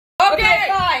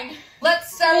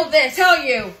Let's settle this. Tell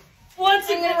you. Once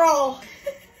in a row.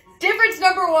 Difference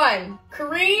number 1.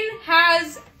 Kareen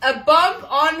has a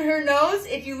bump on her nose.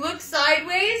 If you look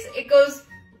sideways, it goes.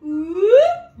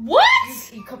 What?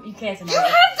 You can't say You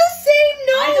have the same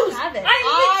nose. I don't have it.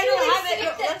 I don't have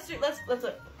it. No, let's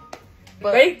look.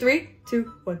 Ready? 3,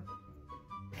 2, 1.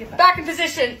 Get back in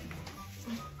position.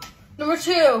 Number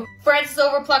 2. Frances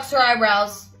overplucks her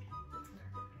eyebrows.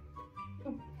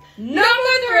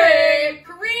 Number 3.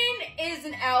 Kareen is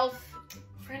an elf.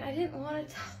 Friend, I didn't want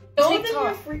to tell. Don't in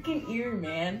your freaking ear,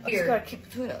 man. I just gotta keep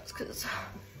between us, cause.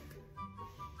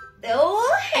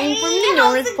 Oh, hey, from the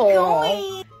North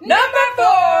Pole. Number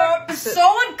 4.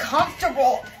 So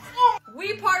uncomfortable.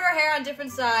 We part our hair on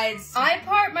different sides. I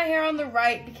part my hair on the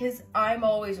right because I'm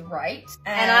always right.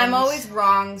 And I'm always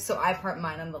wrong, so I part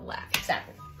mine on the left.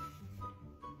 Exactly.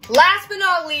 Last but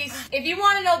not least, if you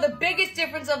want to know the biggest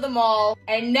difference of them all,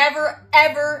 and never,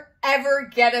 ever, ever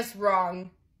get us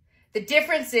wrong, the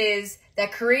difference is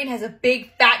that Kareen has a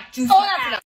big, fat, juicy ass.